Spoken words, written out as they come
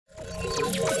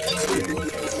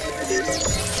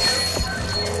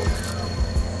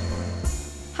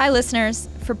Hi, listeners.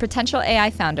 For potential AI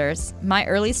founders, my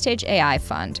early stage AI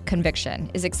fund,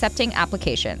 Conviction, is accepting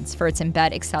applications for its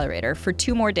Embed Accelerator for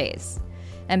 2 more days.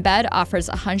 Embed offers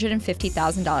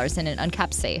 $150,000 in an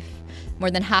uncapped safe,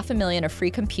 more than $500,000 of free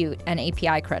compute and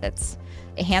API credits,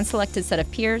 a hand-selected set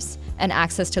of peers, and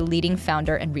access to leading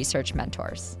founder and research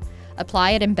mentors.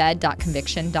 Apply at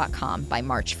embed.conviction.com by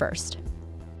March 1st.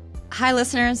 Hi,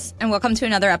 listeners, and welcome to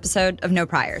another episode of No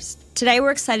Priors. Today,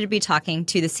 we're excited to be talking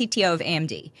to the CTO of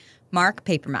AMD, Mark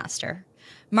Papermaster.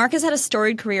 Mark has had a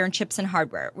storied career in chips and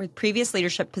hardware, with previous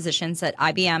leadership positions at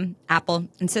IBM, Apple,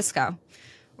 and Cisco.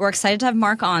 We're excited to have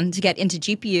Mark on to get into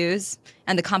GPUs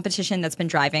and the competition that's been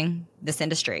driving this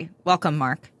industry. Welcome,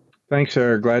 Mark. Thanks,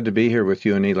 Sarah. Glad to be here with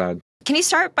you and Elad. Can you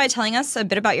start by telling us a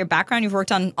bit about your background? You've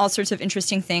worked on all sorts of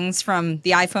interesting things, from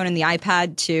the iPhone and the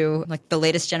iPad to the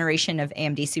latest generation of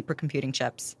AMD supercomputing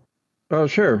chips. Oh,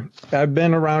 sure. I've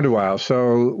been around a while.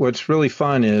 So what's really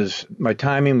fun is my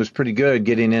timing was pretty good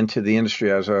getting into the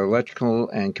industry. I was an electrical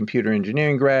and computer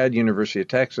engineering grad, University of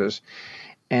Texas,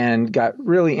 and got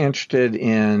really interested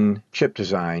in chip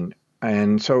design.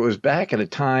 And so it was back at a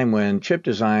time when chip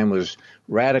design was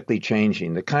radically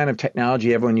changing. The kind of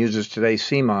technology everyone uses today,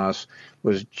 CMOS,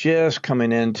 was just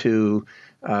coming into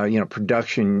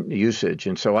production usage.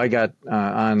 And so I got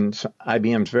on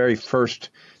IBM's very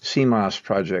first CMOS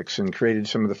projects and created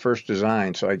some of the first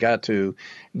designs. So I got to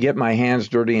get my hands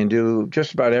dirty and do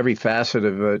just about every facet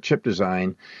of chip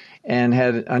design, and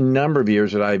had a number of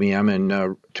years at IBM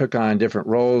and took on different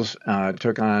roles,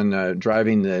 took on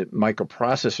driving the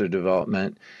microprocessor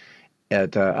development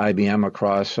at IBM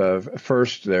across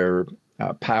first their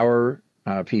power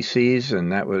PCs,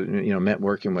 and that was meant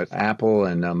working with Apple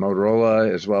and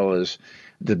Motorola, as well as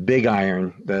the big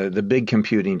iron, the big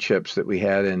computing chips that we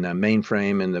had in the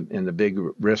mainframe and the big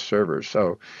RISC servers.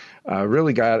 So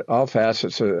really got all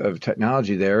facets of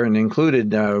technology there, and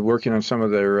included working on some of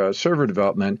their server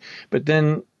development, but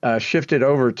then shifted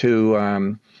over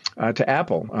to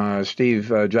Apple.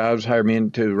 Steve Jobs hired me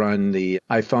to run the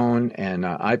iPhone and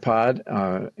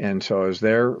iPod, and so I was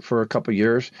there for a couple of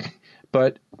years.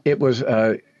 But it was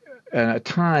a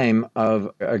time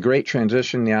of a great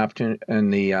transition in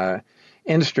the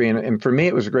industry, and for me,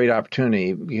 it was a great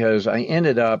opportunity because I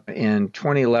ended up in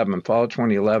fall of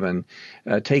 2011,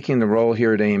 taking the role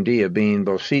here at AMD of being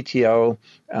both CTO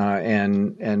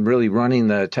and really running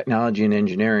the technology and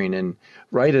engineering, and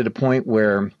right at a point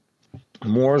where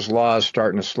Moore's law is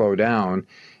starting to slow down,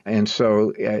 and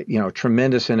so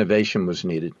tremendous innovation was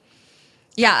needed.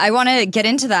 Yeah, I want to get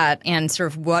into that and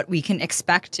sort of what we can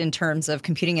expect in terms of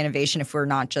computing innovation if we're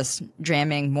not just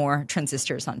jamming more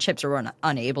transistors on chips, or we're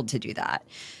unable to do that.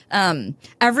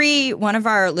 Every one of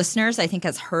our listeners, I think,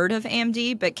 has heard of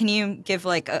AMD, but can you give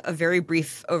a very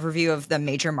brief overview of the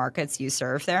major markets you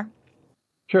serve there?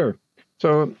 Sure.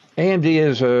 So AMD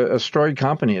is a storied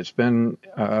company. It's been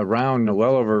around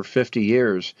well over 50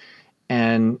 years,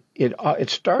 and it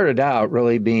started out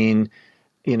really being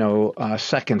a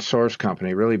second source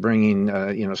company, really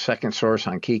bringing, second source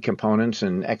on key components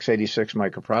and x86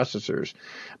 microprocessors.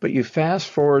 But you fast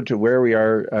forward to where we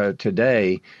are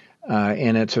today,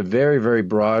 and it's a very, very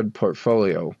broad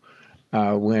portfolio.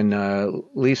 When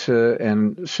Lisa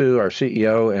and Sue, our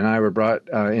CEO, and I were brought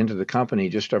into the company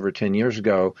just over 10 years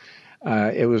ago,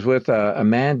 it was with a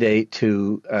mandate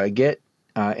to get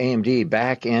AMD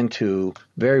back into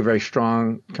very, very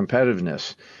strong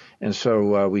competitiveness. And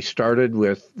so we started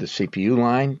with the CPU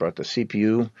line, brought the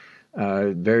CPU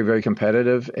very, very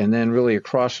competitive, and then really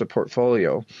across the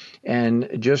portfolio. And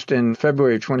just in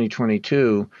February of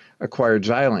 2022, acquired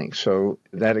Xilinx. So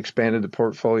that expanded the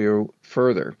portfolio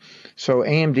further. So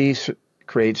AMD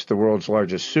creates the world's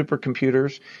largest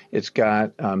supercomputers. It's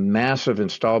got a massive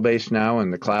install base now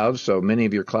in the cloud. So many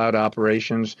of your cloud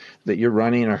operations that you're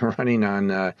running are running on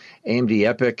AMD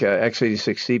EPYC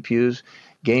x86 CPUs.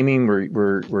 Gaming,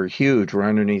 we're huge. We're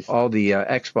underneath all the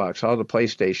Xbox, all the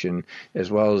PlayStation, as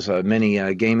well as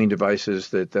many gaming devices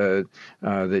that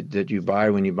you buy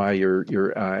when you buy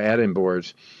your add-in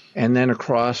boards, and then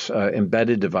across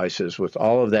embedded devices with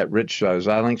all of that rich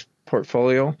Xilinx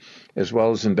portfolio, as well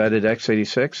as embedded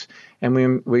x86.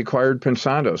 And we acquired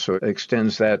Pensando, so it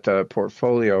extends that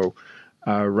portfolio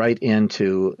right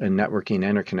into a networking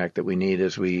interconnect that we need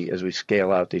as we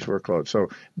scale out these workloads. So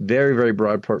very, very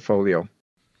broad portfolio.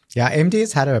 Yeah, AMD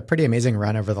has had a pretty amazing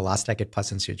run over the last decade plus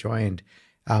since you joined.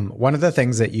 One of the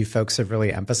things that you folks have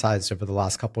really emphasized over the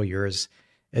last couple of years,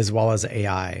 as well as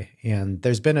AI. And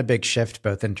there's been a big shift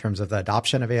both in terms of the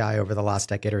adoption of AI over the last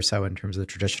decade or so in terms of the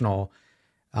traditional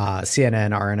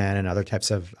CNN, RNN, and other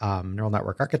types of neural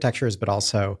network architectures, but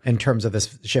also in terms of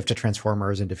this shift to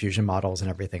transformers and diffusion models and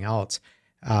everything else.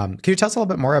 Can you tell us a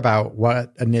little bit more about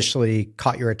what initially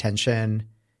caught your attention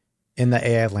in the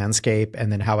AI landscape,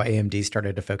 and then how AMD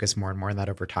started to focus more and more on that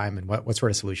over time, and what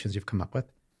sort of solutions you've come up with?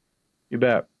 You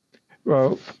bet.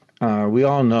 Well, we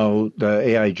all know the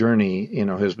AI journey,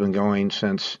 has been going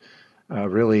since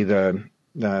really the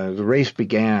race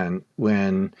began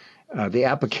when the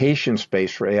application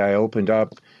space for AI opened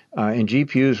up, and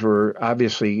GPUs were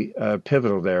obviously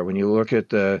pivotal there. When you look at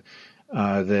the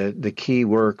key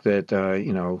work that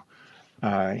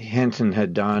Hinton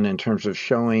had done in terms of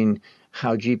showing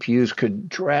how GPUs could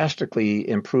drastically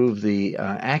improve the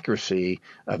accuracy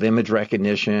of image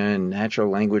recognition, natural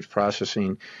language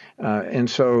processing, and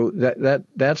so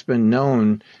that's been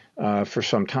known for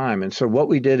some time. And so what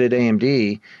we did at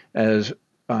AMD is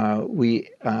we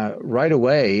right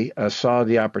away saw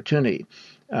the opportunity.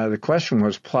 The question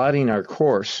was plotting our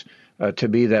course to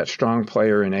be that strong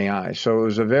player in AI. So it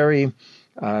was a very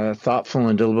thoughtful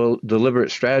and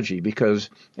deliberate strategy, because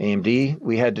AMD,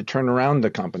 we had to turn around the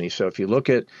company. So if you look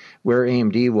at where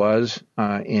AMD was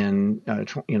in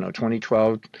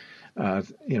 2012,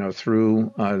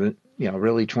 through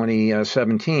really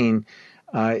 2017,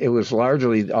 it was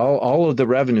largely all of the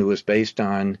revenue was based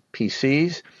on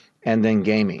PCs and then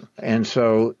gaming. And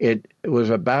so it was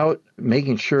about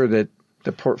making sure that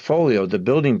the portfolio, the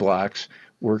building blocks,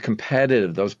 were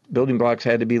competitive. Those building blocks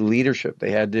had to be leadership. They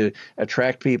had to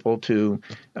attract people to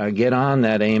get on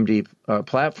that AMD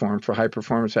platform for high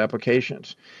performance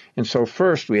applications. And so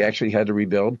first, we actually had to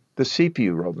rebuild the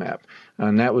CPU roadmap,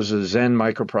 and that was the Zen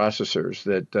microprocessors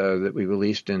that we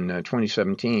released in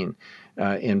 2017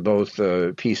 in both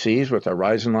PCs with our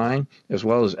Ryzen line, as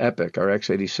well as EPYC, our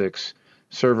x86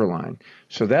 server line.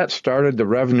 So that started the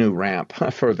revenue ramp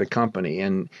for the company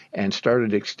and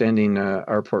started extending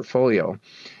our portfolio.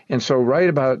 And so right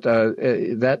about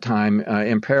that time,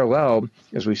 in parallel,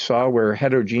 as we saw where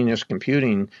heterogeneous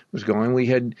computing was going, we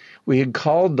had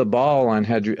called the ball on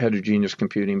heterogeneous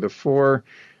computing before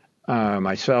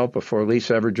before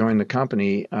Lisa ever joined the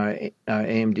company.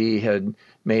 AMD had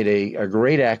made a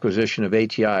great acquisition of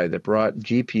ATI that brought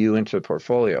GPU into the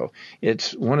portfolio.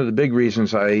 It's one of the big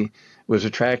reasons I was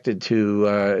attracted to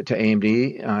AMD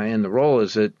in the role,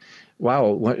 is that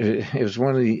it was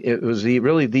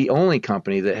really the only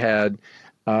company that had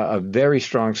a very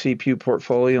strong CPU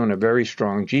portfolio and a very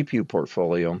strong GPU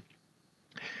portfolio.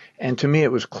 And to me,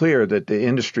 it was clear that the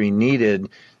industry needed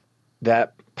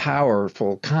that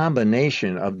powerful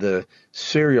combination of the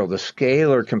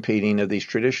scalar competing of these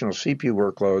traditional CPU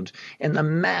workloads and the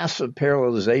massive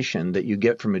parallelization that you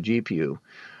get from a GPU.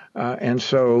 And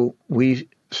so we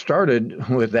started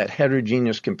with that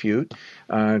heterogeneous compute,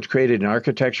 created an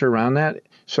architecture around that.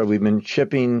 So we've been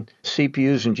shipping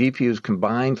CPUs and GPUs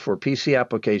combined for PC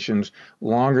applications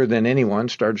longer than anyone.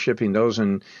 Started shipping those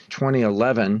in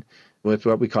 2011 with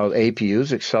what we call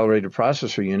APUs, accelerated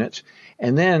processor units.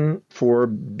 And then for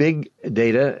big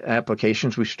data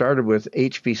applications, we started with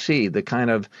HPC, the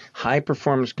kind of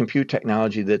high-performance compute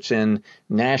technology that's in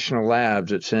national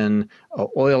labs, it's in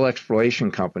oil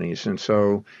exploration companies. And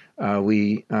so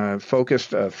we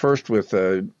focused first with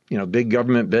big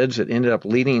government bids that ended up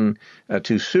leading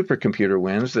to supercomputer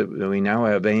wins that we now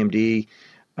have AMD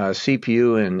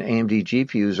CPU and AMD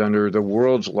GPUs under the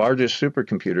world's largest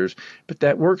supercomputers. But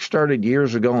that work started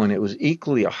years ago, and it was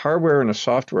equally a hardware and a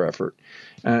software effort.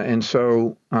 And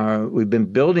so we've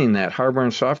been building that hardware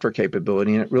and software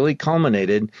capability, and it really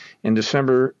culminated in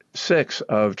December 6th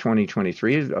of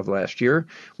 2023 of last year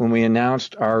when we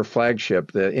announced our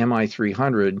flagship, the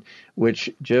MI300, which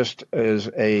just is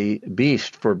a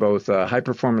beast for both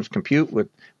high-performance compute with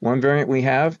one variant we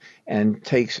have, and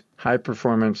takes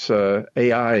high-performance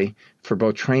AI for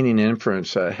both training and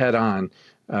inference head-on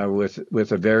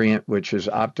with a variant which is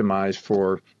optimized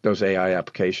for those AI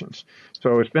applications.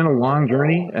 So it's been a long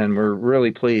journey, and we're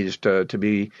really pleased to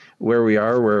be where we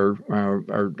are, where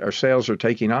our sales are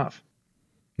taking off.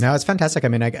 No, it's fantastic. I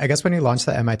mean, I guess when you launched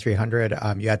the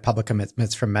MI300, you had public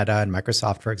commitments from Meta and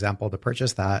Microsoft, for example, to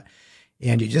purchase that.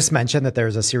 And you just mentioned that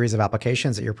there's a series of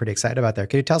applications that you're pretty excited about there.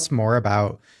 Can you tell us more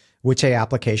about which AI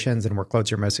applications and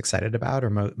workloads you're most excited about or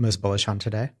most bullish on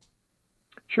today?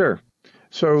 Sure.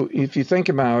 So if you think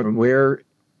about where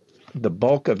the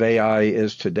bulk of AI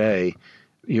is today,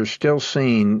 you're still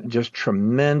seeing just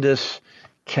tremendous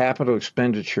capital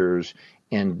expenditures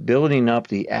in building up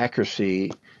the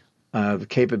accuracy of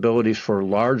capabilities for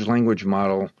large language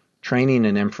model training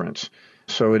and inference.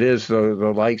 So it is the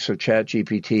likes of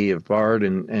ChatGPT, of Bard,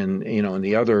 and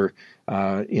the other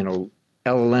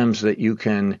LLMs that you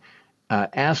can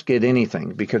ask it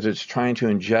anything, because it's trying to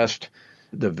ingest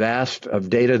the vast of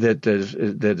data that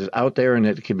is out there and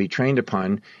that can be trained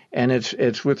upon. And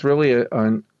it's with really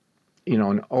an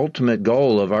ultimate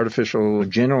goal of artificial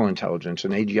general intelligence,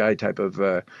 an AGI type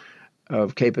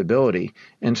of capability.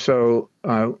 And so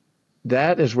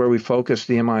that is where we focus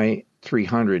the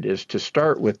MI300, is to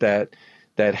start with that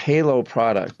halo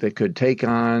product that could take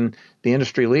on the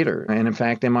industry leader. And in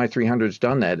fact, MI300's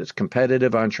done that. It's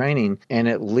competitive on training, and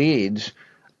it leads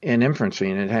in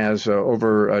inferencing. It has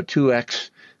over 2x.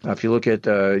 If you look at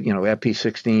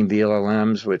FP16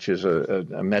 VLLMs, which is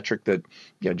a metric that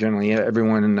generally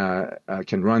everyone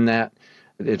can run that,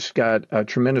 it's got a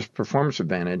tremendous performance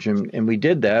advantage. And we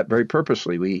did that very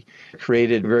purposely. We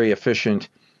created very efficient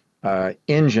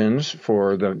engines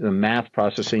for the math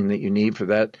processing that you need for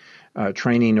that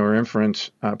training or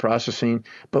inference processing.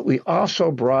 But we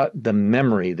also brought the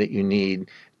memory that you need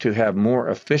to have more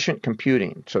efficient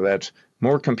computing. So that's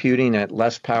more computing at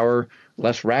less power,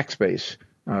 less rack space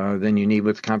than you need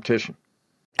with competition.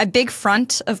 A big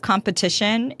front of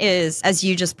competition is, as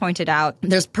you just pointed out,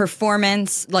 there's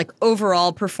performance, like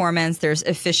overall performance, there's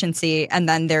efficiency, and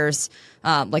then there's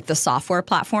like the software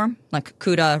platform, like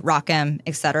CUDA, ROCm,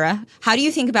 et cetera. How do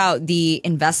you think about the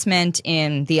investment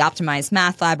in the optimized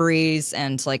math libraries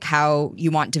and like how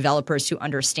you want developers to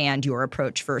understand your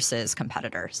approach versus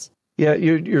competitors? Yeah,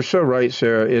 you're so right,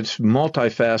 Sarah. It's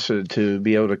multifaceted to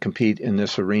be able to compete in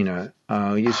this arena.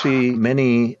 You see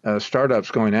many startups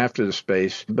going after the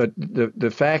space, but the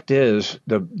fact is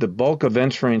the bulk of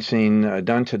inferencing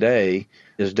done today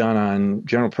is done on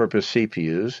general purpose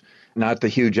CPUs, not the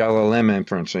huge LLM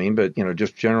inferencing, but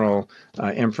just general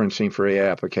inferencing for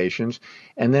AI applications.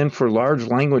 And then for large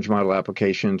language model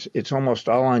applications, it's almost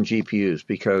all on GPUs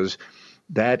because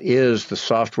that is the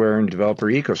software and developer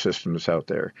ecosystem that's out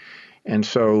there. And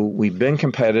so we've been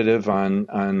competitive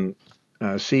on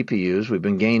CPUs. We've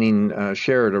been gaining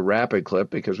share at a rapid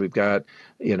clip because we've got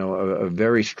a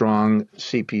very strong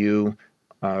CPU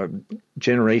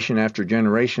generation after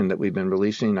generation that we've been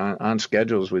releasing on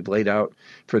schedules we've laid out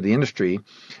for the industry.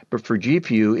 But for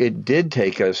GPU, it did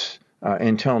take us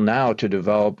until now to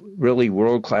develop really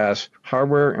world-class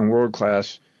hardware and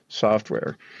world-class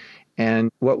software.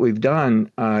 And what we've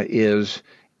done is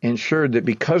ensured that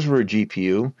because we're a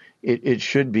GPU, it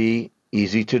should be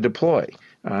easy to deploy.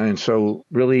 And so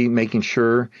really making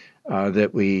sure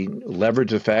that we leverage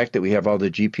the fact that we have all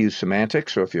the GPU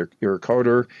semantics. So if you're a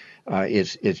coder,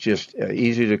 it's just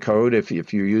easy to code if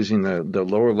you're using the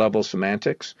lower level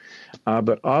semantics.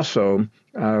 But also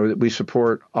we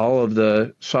support all of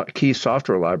the key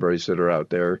software libraries that are out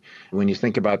there. When you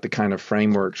think about the kind of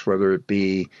frameworks, whether it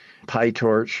be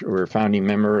PyTorch, we're a founding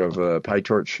member of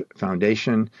PyTorch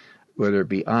Foundation, whether it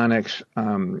be Onyx,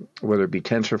 whether it be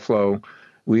TensorFlow,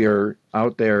 we are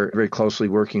out there very closely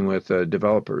working with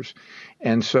developers.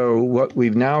 And so what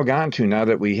we've now gotten to, now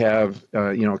that we have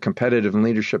competitive and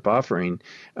leadership offering,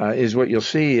 is what you'll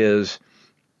see is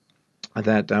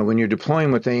that when you're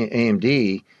deploying with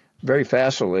AMD, very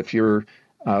facile. If you're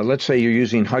let's say you're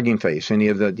using Hugging Face, any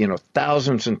of the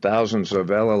thousands and thousands of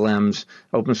LLMs,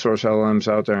 open source LLMs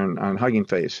out there on Hugging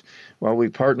Face. Well, we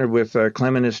partnered with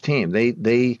Clem and his team.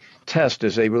 They test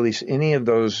as they release any of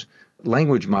those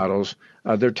language models.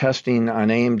 They're testing on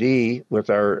AMD with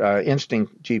our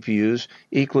Instinct GPUs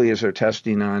equally as they're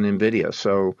testing on NVIDIA.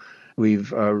 So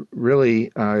we've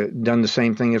really done the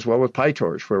same thing as well with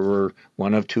PyTorch, where we're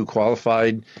one of two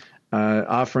qualified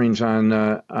offerings on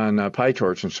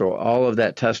PyTorch, and so all of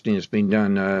that testing is being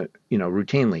done,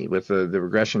 routinely with the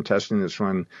regression testing that's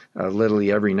run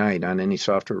literally every night on any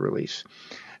software release.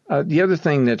 The other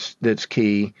thing that's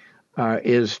key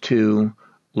is to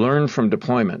learn from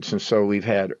deployments, and so we've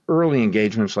had early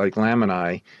engagements like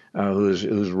Lamini,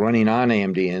 who's running on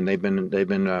AMD, and they've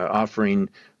been offering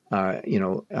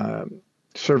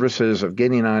services of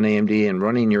getting on AMD and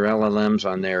running your LLMs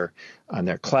on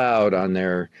their cloud, on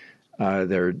their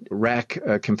rack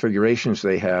configurations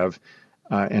they have.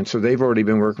 And so they've already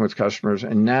been working with customers.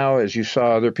 And now, as you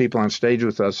saw other people on stage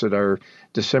with us at our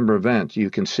December event, you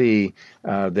can see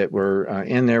that we're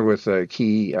in there with a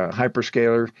key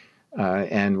hyperscaler.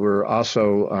 And we're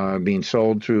also being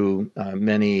sold through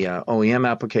many OEM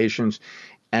applications.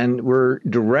 And we're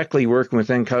directly working with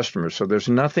end customers. So there's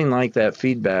nothing like that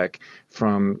feedback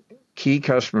from key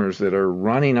customers that are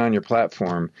running on your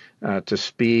platform to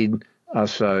speed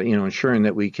us, ensuring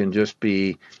that we can just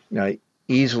be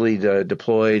easily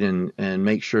deployed and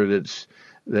make sure that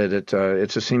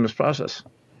it's a seamless process.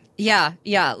 Yeah.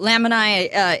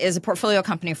 Lamini is a portfolio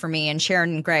company for me, and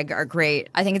Sharon and Greg are great.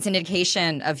 I think it's an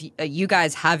indication of you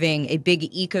guys having a big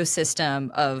ecosystem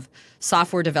of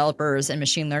software developers and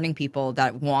machine learning people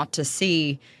that want to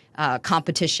see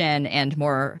competition and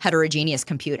more heterogeneous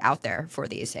compute out there for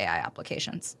these AI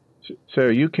applications. So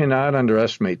you cannot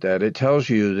underestimate that. It tells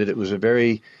you that it was a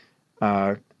very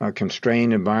a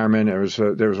constrained environment. There was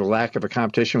a lack of a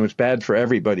competition. It's bad for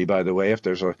everybody, by the way, if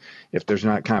there's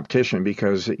not competition,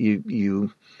 because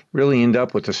you really end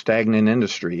up with a stagnant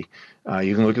industry.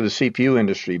 You can look at the CPU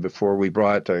industry. Before we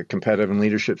brought competitive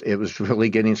leadership, it was really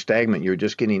getting stagnant. You're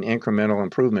just getting incremental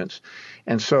improvements,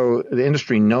 and so the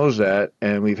industry knows that,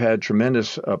 and we've had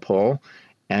tremendous pull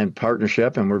and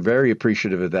partnership, and we're very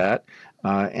appreciative of that.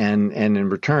 And in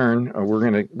return,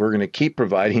 we're gonna keep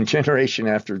providing generation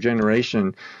after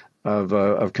generation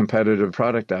of competitive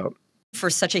product out. For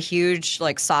such a huge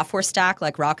software stack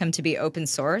like ROCm to be open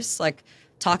source,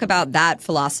 talk about that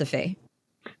philosophy.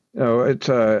 Oh, it's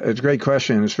a great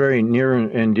question. It's very near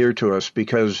and dear to us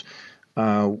because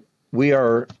we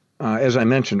are, as I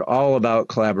mentioned, all about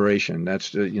collaboration.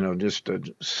 That's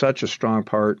such a strong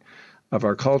part of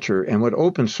our culture. And what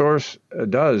open source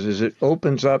does is it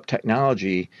opens up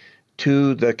technology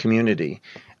to the community.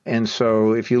 And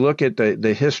so if you look at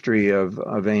the history of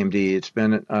AMD, it's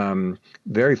been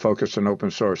very focused on open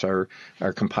source. Our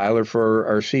compiler for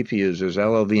our CPUs is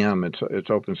LLVM. It's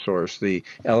open source. The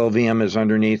LLVM is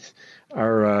underneath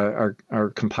our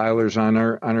compilers on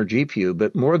our GPU.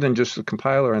 But more than just the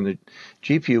compiler on the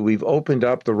GPU, we've opened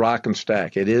up the ROCm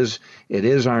stack. It is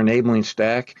our enabling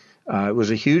stack. It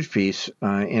was a huge piece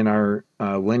in our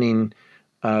winning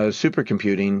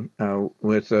supercomputing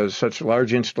with such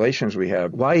large installations we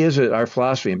have. Why is it our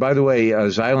philosophy? And by the way,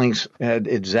 Xilinx had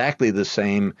exactly the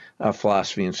same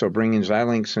philosophy. And so bringing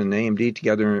Xilinx and AMD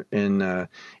together in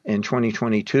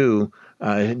 2022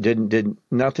 did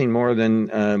nothing more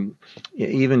than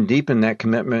even deepen that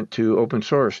commitment to open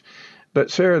source. But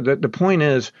Sarah, the point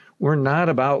is, we're not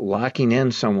about locking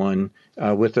in someone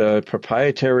with a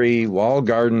proprietary walled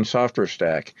garden software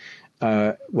stack.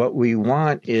 What we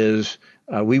want is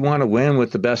we want to win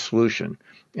with the best solution,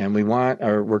 and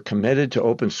we're committed to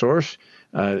open source,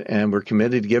 and we're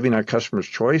committed to giving our customers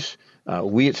choice.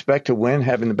 We expect to win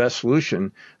having the best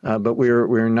solution, but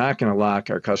we're not going to lock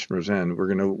our customers in.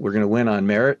 We're going to win on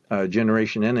merit,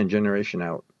 generation in and generation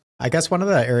out. I guess one of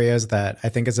the areas that I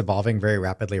think is evolving very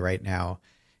rapidly right now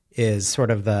is sort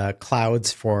of the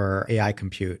clouds for AI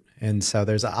compute. And so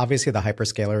there's obviously the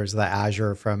hyperscalers, the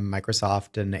Azure from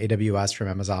Microsoft and AWS from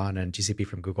Amazon and GCP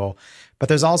from Google. But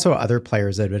there's also other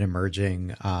players that have been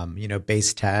emerging,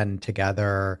 Base 10,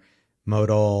 Together,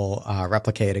 Modal,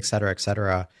 Replicate, et cetera, et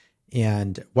cetera.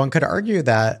 And one could argue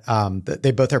that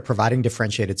they both are providing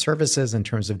differentiated services in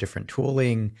terms of different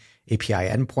tooling, API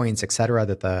endpoints, et cetera,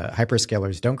 that the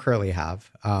hyperscalers don't currently have.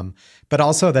 But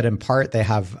also that in part they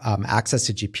have access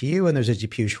to GPU and there's a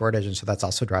GPU shortage. And so that's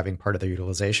also driving part of their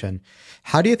utilization.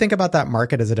 How do you think about that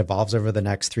market as it evolves over the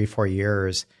next 3-4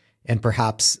 years? And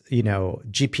perhaps,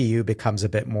 GPU becomes a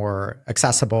bit more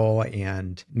accessible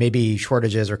and maybe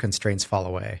shortages or constraints fall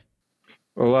away?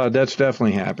 Well, that's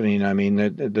definitely happening. I mean,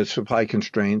 the supply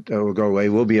constraint will go away.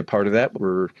 We'll be a part of that.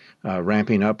 We're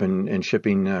ramping up and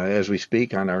shipping as we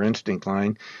speak on our Instinct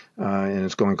line, and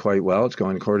it's going quite well. It's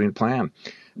going according to plan.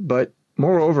 But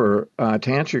moreover,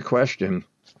 to answer your question,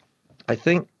 I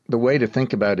think the way to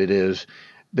think about it is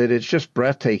that it's just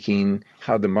breathtaking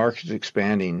how the market is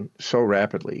expanding so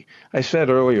rapidly. I said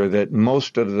earlier that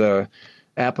most of the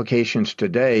applications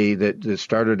today that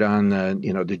started on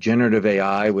the generative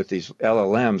AI with these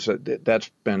LLMs,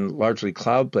 that's been largely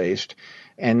cloud-based,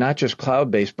 and not just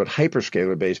cloud-based, but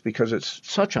hyperscaler-based, because it's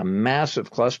such a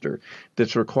massive cluster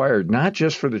that's required, not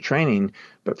just for the training,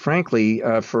 but frankly,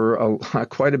 for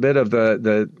quite a bit of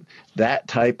that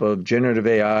type of generative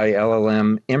AI,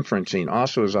 LLM inferencing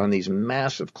also is on these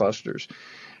massive clusters.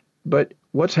 But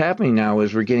what's happening now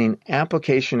is we're getting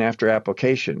application after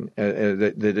application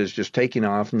that is just taking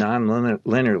off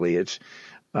non-linearly.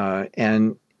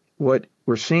 And what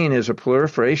we're seeing is a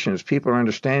proliferation as people are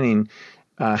understanding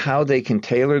how they can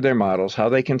tailor their models, how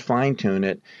they can fine-tune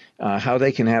it, how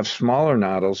they can have smaller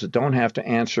models that don't have to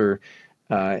answer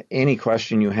any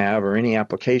question you have or any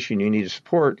application you need to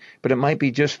support, but it might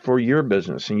be just for your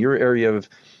business and your area of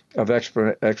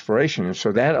exploration. And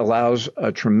so that allows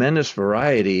a tremendous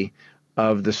variety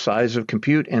of the size of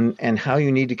compute and how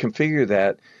you need to configure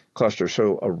that cluster.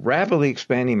 So a rapidly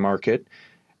expanding market,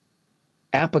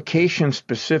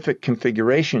 application-specific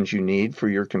configurations you need for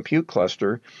your compute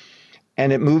cluster,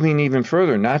 and it moving even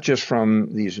further, not just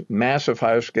from these massive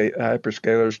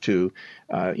hyperscalers to,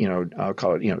 I'll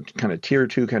call it, kind of tier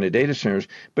 2 kind of data centers,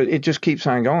 but it just keeps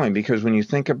on going, because when you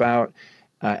think about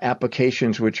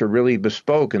applications which are really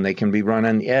bespoke and they can be run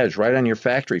on the edge, right on your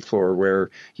factory floor, where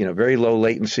very low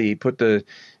latency. Put the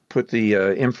put the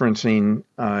inferencing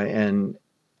and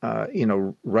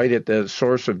right at the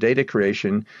source of data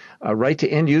creation, right to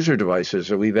end user devices.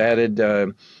 So we've added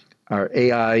our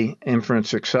AI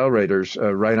inference accelerators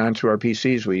right onto our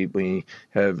PCs. We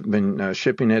have been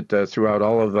shipping it throughout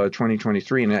all of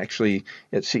 2023, and actually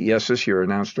at CES this year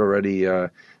announced already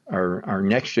our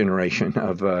next generation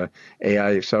of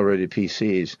AI accelerated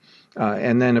PCs.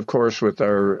 And then, of course, with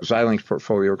our Xilinx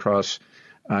portfolio across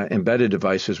embedded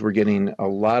devices, we're getting a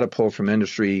lot of pull from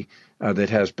industry that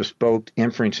has bespoke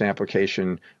inference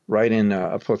application right in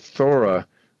a plethora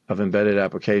of embedded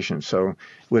applications. So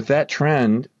with that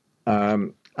trend,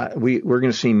 we're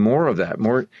going to see more of that,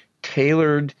 more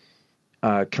tailored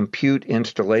compute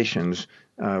installations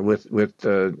with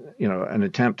an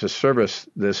attempt to service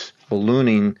this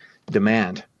ballooning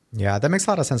demand. Yeah, that makes a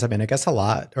lot of sense. I mean, I guess a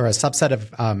lot or a subset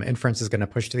of inference is going to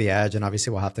push to the edge, and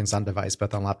obviously we'll have things on device,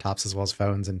 both on laptops as well as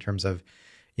phones, in terms of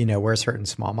where certain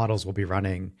small models will be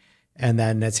running. And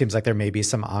then it seems like there may be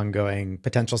some ongoing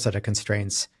potential set of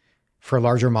constraints for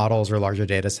larger models or larger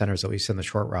data centers, at least in the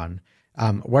short run.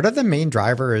 What are the main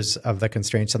drivers of the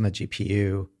constraints on the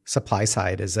GPU supply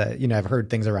side? Is that, I've heard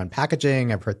things around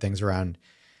packaging, I've heard things around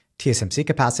TSMC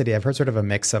capacity. I've heard sort of a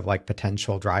mix of like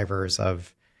potential drivers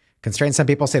of constraints. Some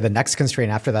people say the next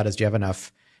constraint after that is, do you have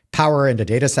enough power into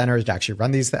data centers to actually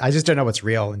run these? I just don't know what's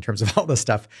real in terms of all this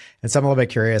stuff. And so I'm a little bit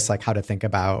curious, like how to think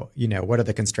about, what are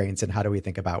the constraints and how do we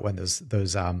think about when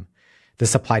the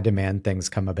supply demand things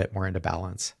come a bit more into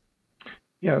balance?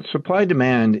 Yeah, supply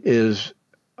demand is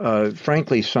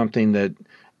frankly something that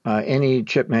any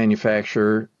chip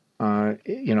manufacturer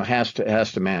has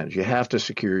to manage. You have to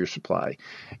secure your supply.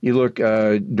 You look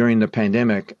during the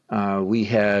pandemic, we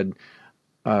had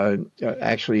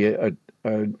actually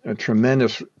a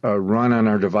tremendous run on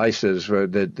our devices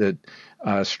that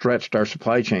stretched our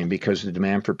supply chain because the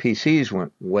demand for PCs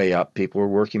went way up. People were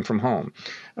working from home.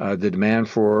 The demand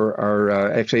for our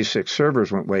x86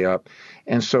 servers went way up.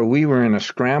 And so we were in a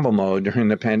scramble mode during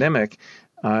the pandemic,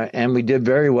 and we did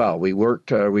very well. We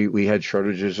worked, we had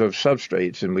shortages of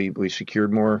substrates, and we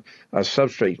secured more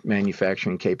substrate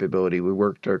manufacturing capability. We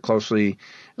worked closely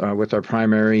with our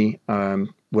primary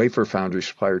wafer foundry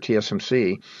supplier,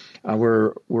 TSMC.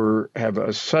 We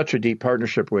have such a deep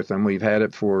partnership with them. We've had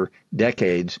it for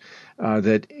decades.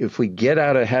 That if we get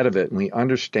out ahead of it and we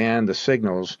understand the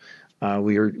signals,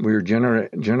 we are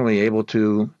generally able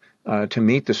to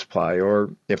meet the supply. Or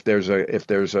if there's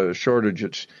a shortage,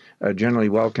 it's generally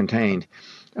well contained.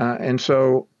 And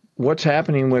so what's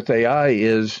happening with AI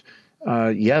is,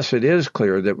 yes, it is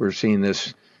clear that we're seeing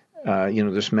this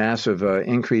this massive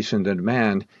increase in the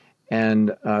demand. And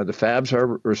the fabs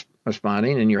are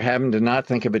responding, and you're having to not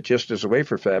think of it just as a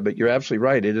wafer fab, but you're absolutely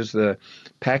right. It is the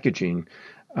packaging.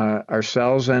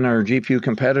 Ourselves and our GPU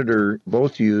competitor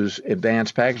both use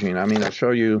advanced packaging. I mean, I'll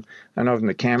show you, I don't know if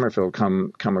the camera will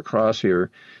come across here,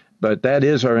 but that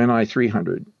is our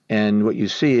MI300. And what you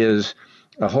see is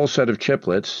a whole set of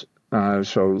chiplets,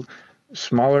 so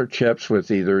smaller chips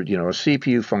with either a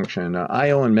CPU function,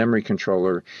 I/O and memory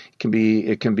controller. It can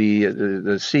be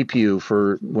the CPU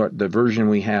for what the version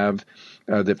we have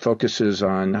that focuses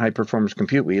on high performance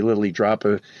compute. We literally drop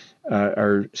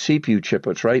our CPU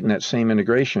chiplets right in that same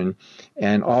integration,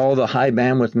 and all the high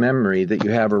bandwidth memory that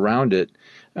you have around it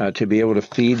to be able to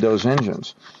feed those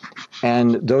engines.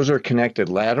 And those are connected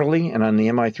laterally, and on the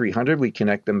MI300, we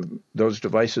connect those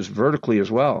devices vertically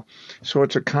as well. So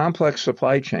it's a complex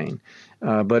supply chain,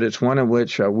 but it's one in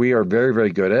which we are very,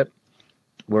 very good at.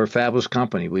 We're a fabless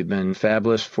company. We've been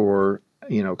fabless for,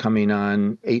 coming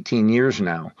on 18 years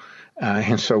now.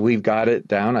 And so we've got it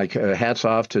down. Hats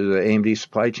off to the AMD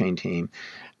supply chain team.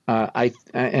 I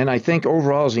think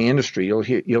overall as the industry,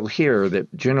 you'll hear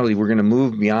that generally we're going to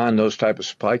move beyond those type of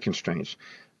supply constraints.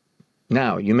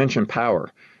 Now, you mentioned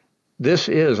power. This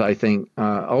is, I think,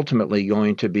 ultimately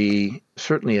going to be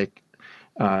certainly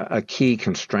a key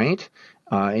constraint.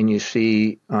 And you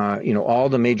see, all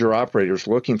the major operators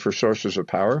looking for sources of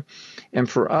power. And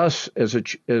for us, as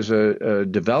a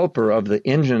developer of the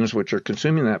engines which are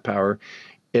consuming that power,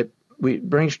 it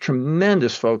brings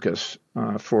tremendous focus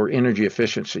for energy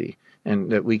efficiency,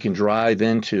 and that we can drive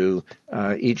into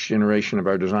each generation of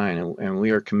our design. And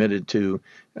we are committed to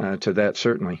that,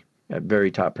 certainly, at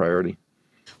very top priority.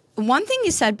 One thing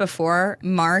you said before,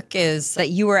 Mark, is that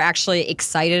you were actually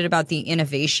excited about the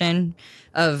innovation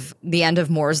of the end of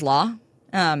Moore's Law,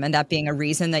 and that being a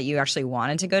reason that you actually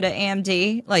wanted to go to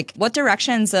AMD. Like, what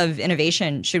directions of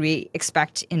innovation should we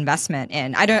expect investment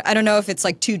in? I don't know if it's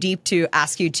like too deep to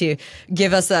ask you to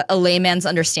give us a layman's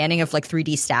understanding of like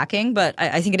 3D stacking, but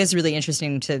I think it is really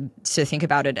interesting to think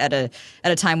about it at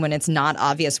a time when it's not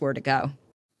obvious where to go.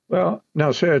 Well,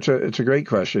 no, Sarah, it's a great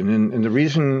question, and the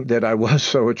reason that I was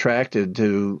so attracted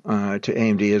to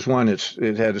AMD is one,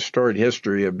 it had a storied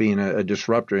history of being a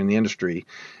disruptor in the industry,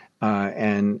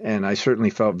 and I certainly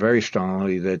felt very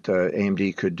strongly that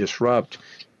AMD could disrupt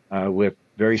with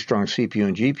very strong CPU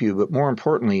and GPU, but more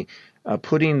importantly,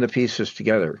 putting the pieces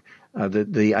together.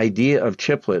 The idea of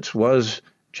chiplets was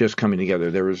just coming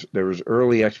together. There was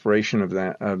early exploration of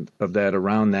that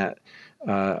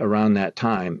around that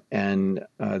time, and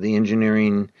the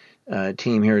engineering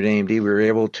team here at AMD, we were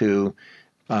able to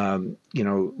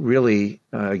really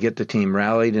get the team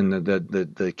rallied, and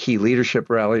the key leadership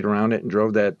rallied around it and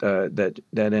drove that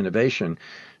innovation.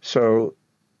 So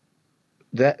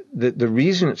that the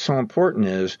reason it's so important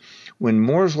is when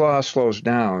Moore's law slows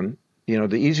down,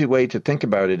 the easy way to think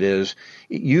about it is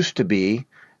it used to be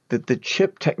that the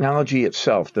chip technology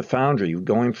itself, the foundry,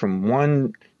 going from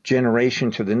one generation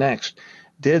to the next,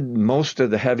 did most of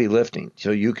the heavy lifting.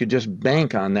 So you could just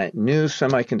bank on that new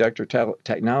semiconductor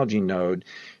technology node,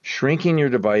 shrinking your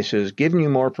devices, giving you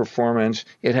more performance,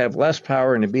 it'd have less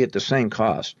power, and it'd be at the same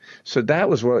cost. So that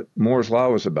was what Moore's law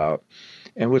was about.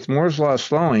 And with Moore's law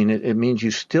slowing, it means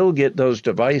you still get those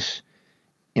device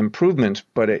improvements,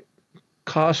 but it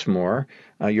costs more.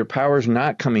 Your power's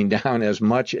not coming down as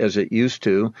much as it used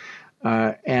to,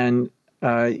 and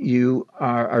you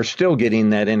are still getting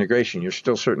that integration. You're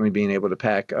still certainly being able to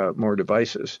pack more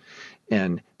devices,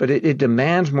 but it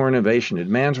demands more innovation. It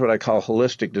demands what I call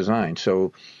holistic design.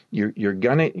 So you're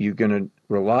gonna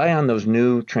rely on those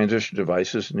new transistor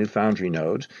devices, new foundry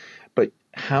nodes, but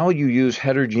how you use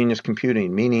heterogeneous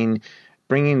computing, meaning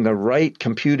bringing the right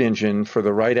compute engine for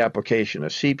the right application, a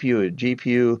CPU, a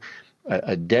GPU,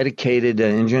 a dedicated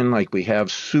engine like we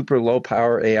have super low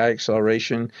power AI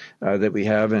acceleration that we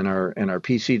have in our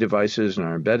PC devices and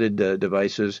our embedded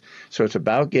devices. So it's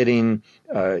about getting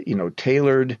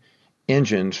tailored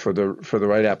engines for the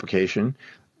right application,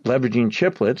 leveraging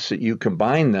chiplets that you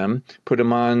combine them, put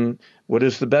them on what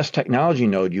is the best technology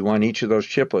node you want each of those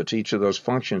chiplets, each of those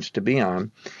functions to be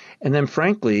on. And then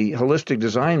frankly, holistic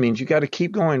design means you got to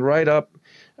keep going right up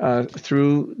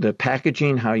through the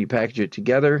packaging, how you package it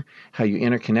together, how you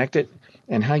interconnect it,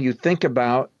 and how you think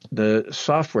about the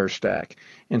software stack.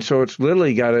 And so it's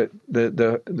literally got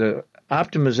the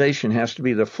optimization has to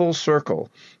be the full circle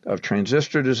of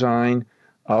transistor design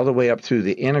all the way up through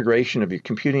the integration of your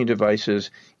computing devices,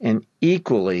 and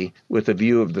equally with a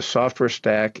view of the software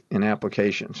stack and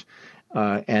applications.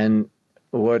 And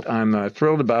what I'm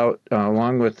thrilled about,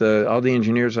 along with all the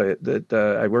engineers that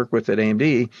I work with at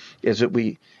AMD, is that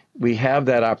we have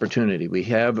that opportunity. We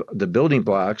have the building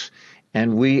blocks,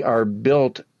 and we are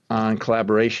built on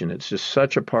collaboration. It's just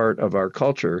such a part of our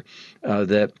culture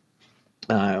that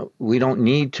we don't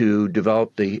need to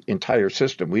develop the entire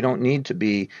system. We don't need to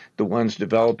be the ones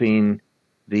developing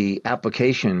the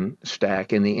application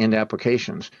stack and the end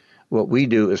applications. What we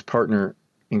do is partner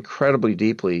incredibly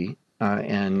deeply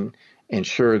and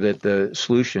ensure that the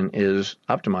solution is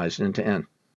optimized end to end.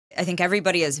 I think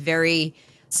everybody is very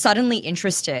suddenly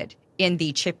interested in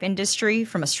the chip industry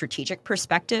from a strategic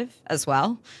perspective as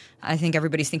well. I think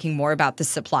everybody's thinking more about the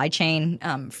supply chain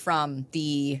from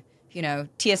the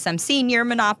TSMC near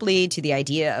monopoly to the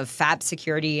idea of fab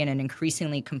security in an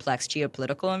increasingly complex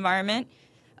geopolitical environment.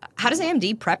 How does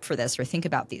AMD prep for this or think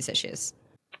about these issues?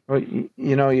 Well,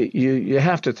 you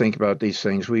have to think about these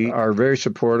things. We are very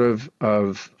supportive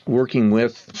of working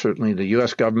with certainly the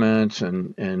U.S. governments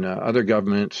and other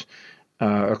governments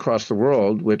across the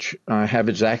world, which have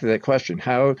exactly that question.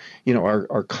 How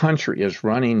our country is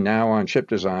running now on chip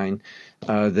design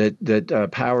that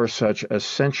power such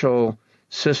essential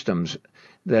systems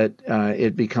that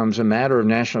it becomes a matter of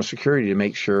national security to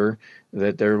make sure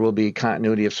that there will be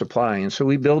continuity of supply. And so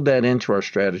we build that into our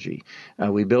strategy.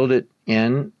 We build it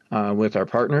in with our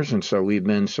partners, and so we've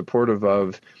been supportive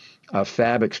of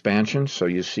fab expansion. So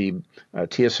you see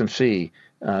TSMC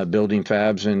building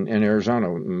fabs in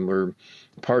Arizona, and we're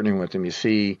partnering with them. You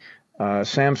see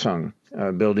Samsung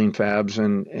building fabs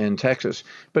in Texas.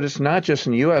 But it's not just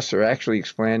in the U.S. They're actually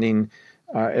expanding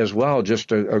as well,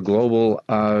 just a global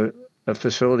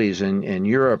facilities in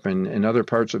Europe and other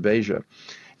parts of Asia.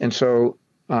 And so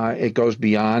it goes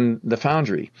beyond the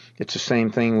foundry. It's the same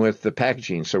thing with the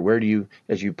packaging. So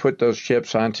as you put those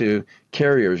chips onto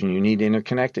carriers and you need to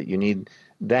interconnect it, you need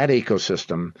that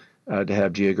ecosystem to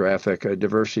have geographic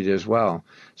diversity as well.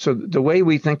 So the way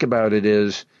we think about it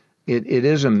is it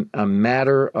is a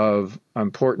matter of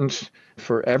importance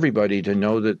for everybody to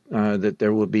know that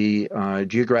there will be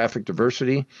geographic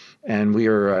diversity, and we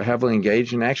are heavily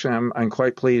engaged. And actually, I'm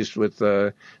quite pleased with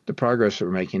the progress that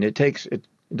we're making. It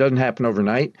doesn't happen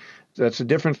overnight. That's the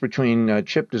difference between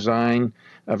chip design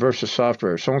versus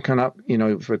software. Someone come up,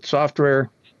 with software,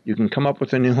 you can come up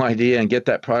with a new idea and get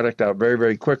that product out very,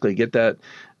 very quickly. Get that,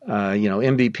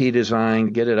 MVP design,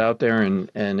 get it out there, and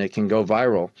it can go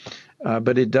viral.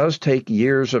 But it does take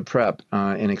years of prep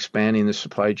in expanding the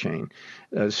supply chain.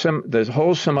 The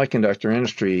whole semiconductor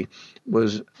industry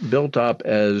was built up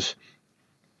as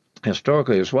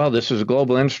historically as well. This is a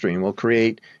global industry, and we'll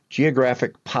create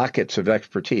geographic pockets of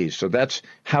expertise. So that's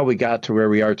how we got to where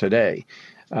we are today.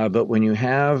 But when you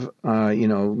have,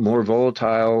 more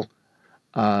volatile,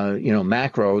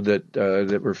 macro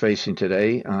that we're facing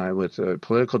today with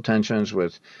political tensions,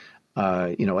 with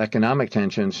economic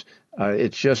tensions,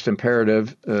 it's just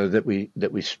imperative that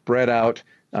we spread out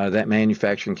that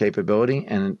manufacturing capability,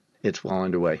 and it's well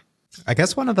underway. I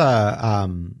guess one of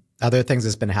the other things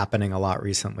that's been happening a lot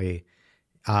recently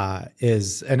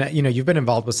is, and you've been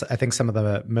involved with, I think, some of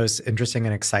the most interesting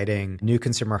and exciting new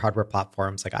consumer hardware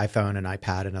platforms like iPhone and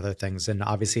iPad and other things. And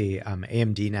obviously,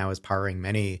 AMD now is powering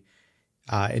many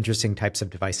interesting types of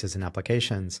devices and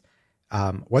applications.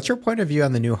 What's your point of view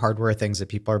on the new hardware things that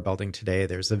people are building today?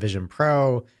 There's the Vision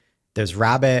Pro, there's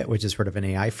Rabbit, which is sort of an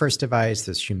AI-first device.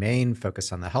 There's Humane,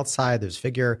 focused on the health side. There's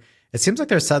Figure. It seems like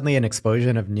there's suddenly an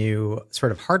explosion of new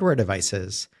sort of hardware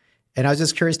devices. And I was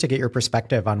just curious to get your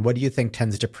perspective on what do you think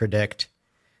tends to predict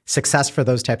success for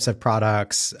those types of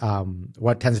products?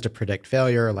 What tends to predict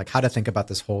failure? Like how to think about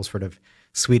this whole sort of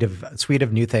suite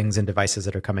of new things and devices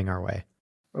that are coming our way.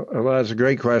 Well, that's a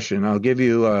great question. I'll give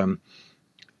you,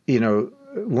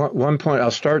 one point.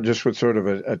 I'll start just with sort of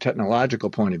a technological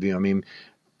point of view. I mean,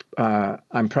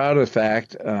 I'm proud of the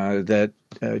fact that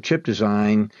chip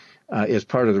design is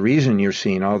part of the reason you're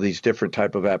seeing all these different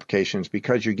type of applications,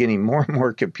 because you're getting more and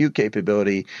more compute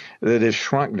capability that is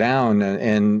shrunk down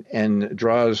and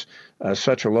draws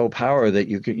such a low power that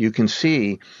you can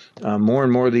see more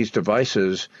and more of these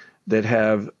devices that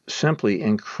have simply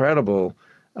incredible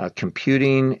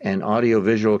computing and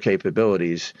audio-visual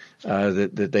capabilities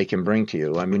that they can bring to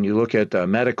you. I mean, you look at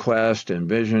MetaQuest and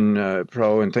Vision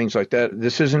Pro and things like that.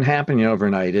 This isn't happening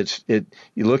overnight. You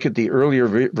look at the earlier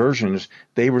versions;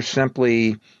 they were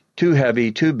simply too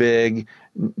heavy, too big,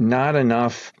 not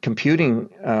enough computing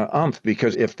oomph.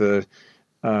 Because if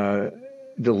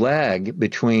the lag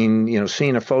between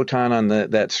seeing a photon on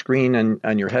that screen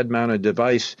on your head-mounted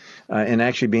device and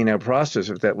actually being able to process,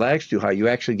 if that lag's too high, you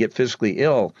actually get physically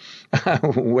ill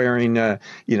wearing that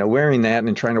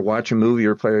and trying to watch a movie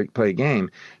or play a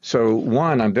game. So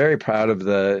one, I'm very proud of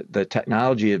the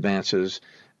technology advances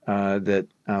that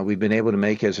we've been able to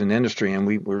make as an industry,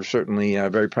 and we're certainly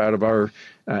very proud of our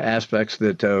aspects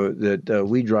that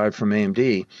we drive from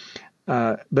AMD.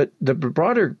 But the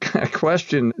broader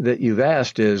question that you've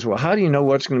asked is, well, how do you know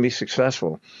what's going to be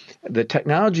successful? The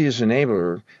technology is an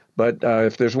enabler, but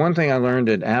if there's one thing I learned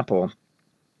at Apple,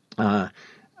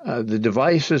 the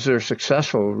devices that are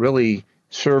successful really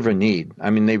serve a need. I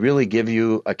mean, they really give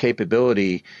you a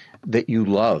capability that you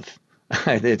love.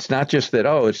 It's not just that,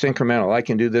 it's incremental. I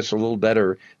can do this a little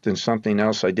better than something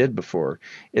else I did before.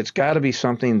 It's got to be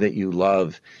something that you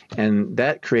love, and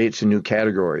that creates a new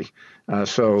category.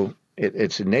 So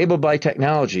it's enabled by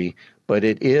technology, but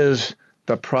it is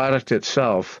the product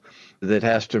itself that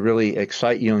has to really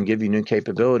excite you and give you new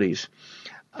capabilities.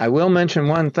 I will mention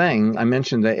one thing. I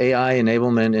mentioned the AI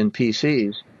enablement in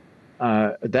PCs.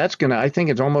 I think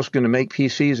it's almost going to make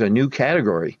PCs a new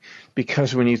category,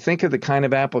 because when you think of the kind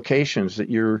of applications that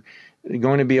you're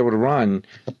going to be able to run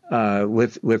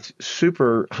with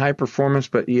super high performance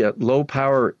but yet low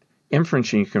power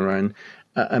inferencing you can run,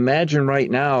 imagine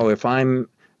right now if I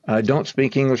don't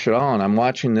speak English at all, and I'm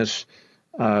watching this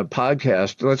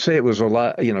podcast. Let's say it was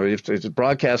if it's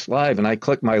broadcast live, and I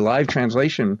click my live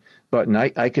translation button,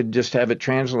 I could just have it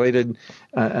translated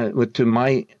to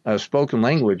my spoken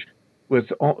language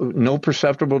with no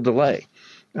perceptible delay.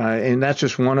 And that's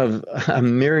just one of a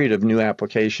myriad of new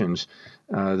applications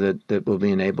that will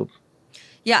be enabled.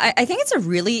 Yeah, I think it's a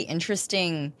really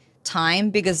interesting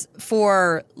time, because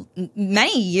for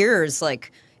many years,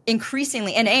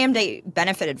 increasingly, and AMD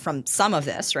benefited from some of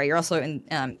this, right? You're also in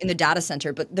the data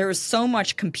center, but there was so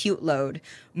much compute load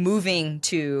moving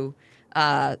to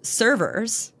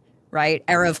servers, right?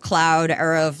 Era of cloud,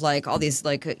 era of all these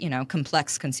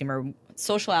complex consumer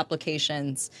social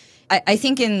applications. I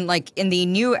think in the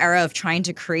new era of trying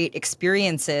to create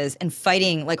experiences and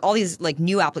fighting, all these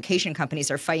new application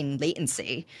companies are fighting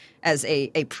latency as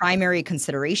a primary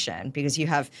consideration, because you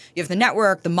have the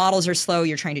network, the models are slow,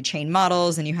 you're trying to chain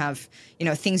models, and you have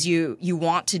things you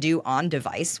want to do on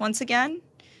device once again.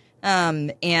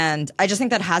 And I just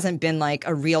think that hasn't been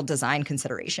a real design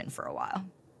consideration for a while.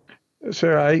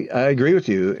 Sarah, I agree with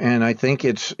you, and I think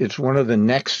it's one of the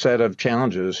next set of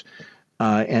challenges,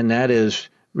 and that is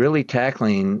really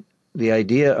tackling the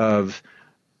idea of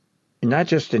not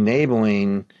just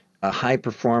enabling high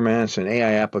performance and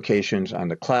AI applications on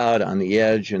the cloud, on the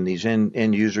edge, and these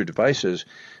end user devices,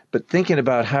 but thinking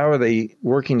about how are they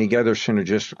working together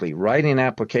synergistically, writing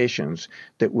applications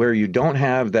that where you don't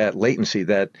have that latency,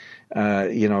 that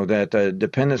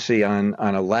dependency on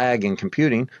a lag in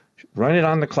computing. Run it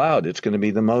on the cloud. It's going to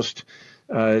be the most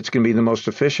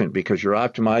efficient because you're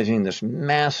optimizing this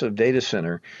massive data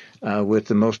center with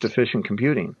the most efficient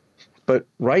computing. But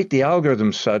write the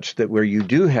algorithm such that where you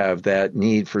do have that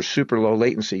need for super low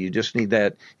latency, you just need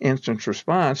that instant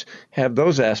response, have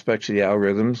those aspects of the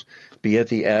algorithms be at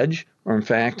the edge or, in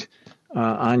fact,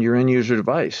 on your end user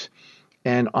device.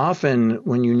 And often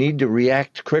when you need to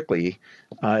react quickly,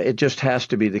 it just has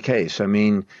to be the case. I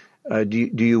mean, do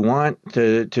you want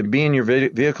to be in your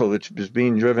vehicle which is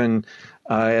being driven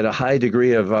at a high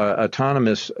degree of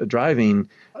autonomous driving,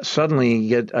 suddenly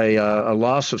get a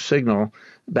loss of signal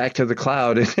back to the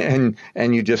cloud and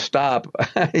you just stop,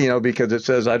 because it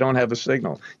says I don't have a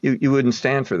signal. You wouldn't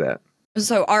stand for that.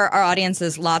 So our audience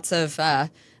is lots of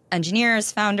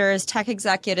engineers, founders, tech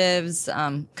executives,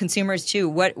 consumers too.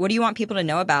 What do you want people to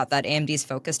know about that AMD's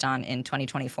focused on in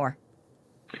 2024?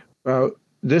 Well,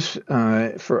 this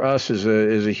for us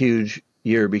is a huge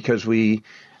year because we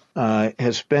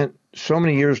have spent so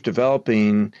many years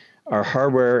developing our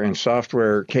hardware and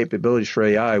software capabilities for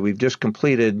AI. We've just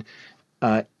completed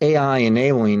AI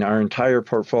enabling our entire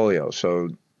portfolio. So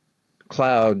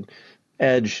cloud,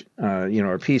 edge, our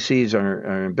PCs,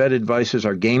 our embedded devices,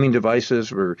 our gaming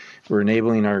devices. We're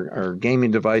enabling our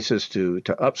gaming devices to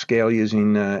upscale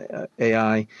using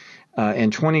AI.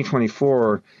 And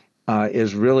 2024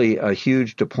 is really a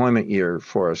huge deployment year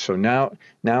for us. So now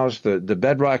is the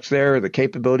bedrock's there, the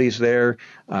capabilities there.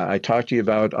 I talked to you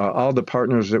about all the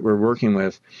partners that we're working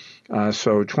with.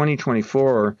 So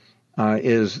 2024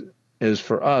 is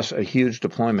for us a huge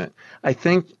deployment. I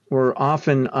think we're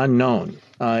often unknown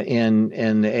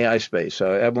in the AI space.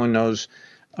 Everyone knows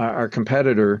our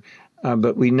competitor.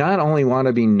 But we not only want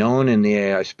to be known in the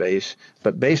AI space,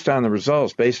 but based on the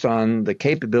results, based on the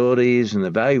capabilities and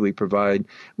the value we provide,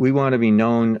 we want to be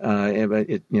known,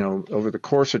 over the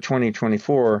course of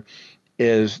 2024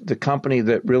 is the company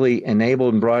that really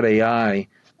enabled and brought AI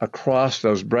across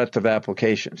those breadth of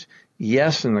applications.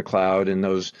 Yes, in the cloud, in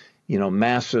those,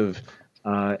 massive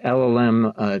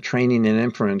LLM training and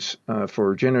inference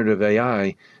for generative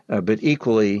AI, but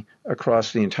equally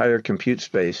across the entire compute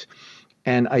space.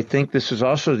 And I think this is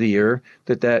also the year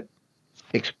that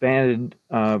expanded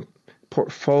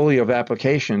portfolio of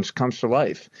applications comes to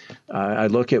life. I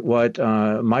look at what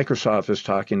Microsoft is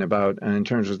talking about in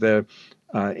terms of the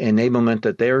enablement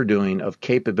that they're doing of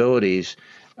capabilities,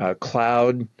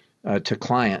 cloud to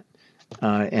client.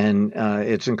 And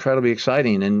it's incredibly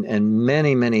exciting. And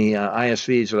many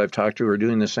ISVs that I've talked to are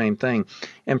doing the same thing.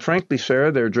 And frankly,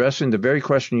 Sarah, they're addressing the very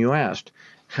question you asked.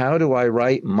 How do I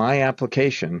write my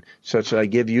application such that I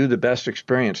give you the best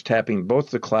experience tapping both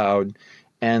the cloud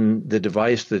and the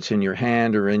device that's in your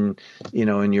hand or in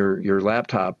your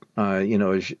laptop, as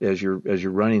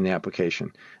you're running the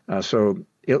application. So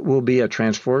it will be a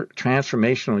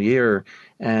transformational year,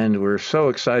 and we're so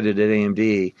excited at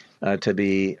AMD to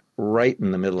be right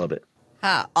in the middle of it.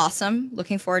 Awesome.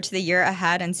 Looking forward to the year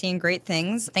ahead and seeing great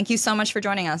things. Thank you so much for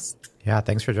joining us. Yeah,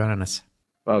 thanks for joining us.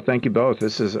 Well, thank you both.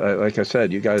 This is, like I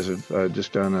said, you guys have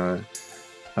just done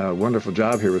a wonderful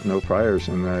job here with No Priors,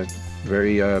 and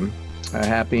very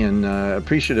happy and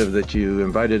appreciative that you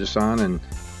invited us on and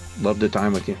loved the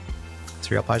time with you. It's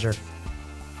a real pleasure.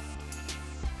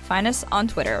 Find us on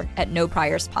Twitter at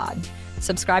NoPriorsPod.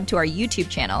 Subscribe to our YouTube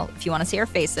channel if you want to see our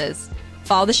faces.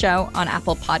 Follow the show on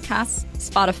Apple Podcasts,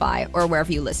 Spotify, or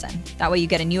wherever you listen. That way you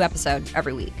get a new episode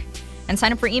every week. And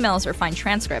sign up for emails or find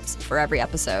transcripts for every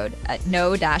episode at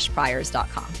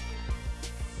no-priors.com.